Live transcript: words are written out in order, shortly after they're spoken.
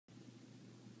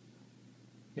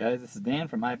Guys, this is Dan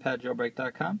from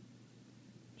iPadJailbreak.com,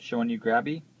 showing you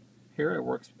Grabby. Here it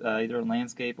works either in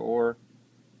landscape or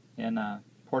in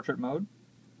portrait mode.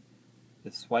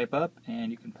 Just swipe up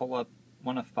and you can pull up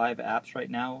one of 5 apps right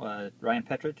now. Ryan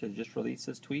Petrich has just released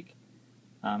this tweak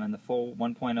in the full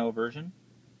 1.0 version.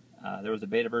 There was a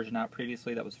beta version out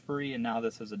previously that was free, and now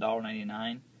this is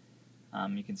 $1.99.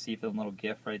 You can see from the little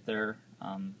GIF right there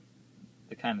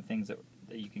the kind of things that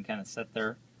you can kind of set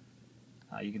there.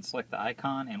 You can select the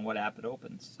icon and what app it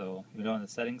opens. So you go into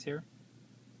the settings here,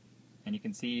 and you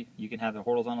can see you can have a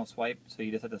horizontal swipe, so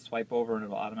you just have to swipe over and it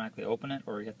will automatically open it,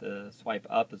 or you have to swipe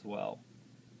up as well.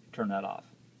 Turn that off.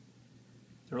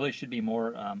 There really should be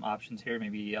more options here,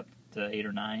 maybe up to 8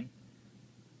 or 9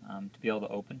 to be able to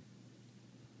open.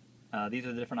 These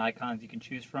are the different icons you can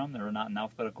choose from. They're not in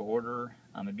alphabetical order.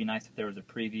 It'd be nice if there was a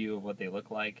preview of what they look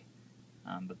like,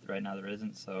 but right now there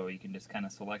isn't, so you can just kind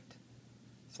of select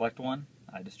one.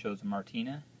 I just chose a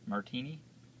martini,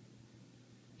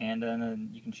 and then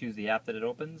you can choose the app that it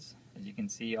opens. As you can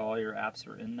see, all your apps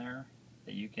are in there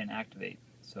that you can activate.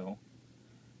 So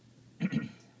go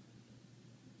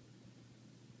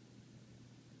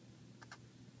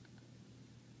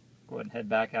ahead and head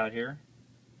back out here.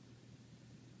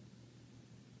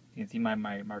 You can see my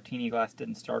martini glass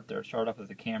didn't start there. It started off as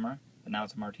a camera, but now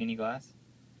it's a martini glass.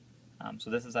 So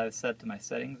this is I've set to my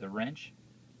settings, a wrench.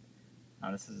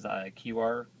 This is a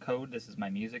QR code. This is my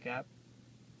music app.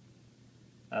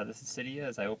 This is Cydia,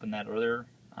 as I opened that earlier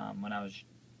when I was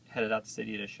headed out to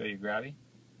Cydia to show you Grabby.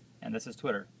 And this is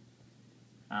Twitter.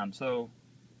 So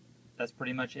that's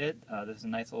pretty much it. This is a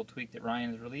nice little tweak that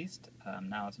Ryan has released.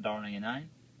 Now it's $1.99.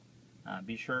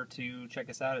 Be sure to check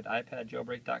us out at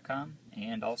iPadJailbreak.com,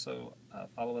 and also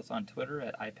follow us on Twitter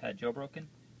at iPadJailbroken,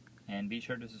 and be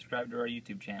sure to subscribe to our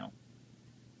YouTube channel.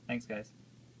 Thanks, guys.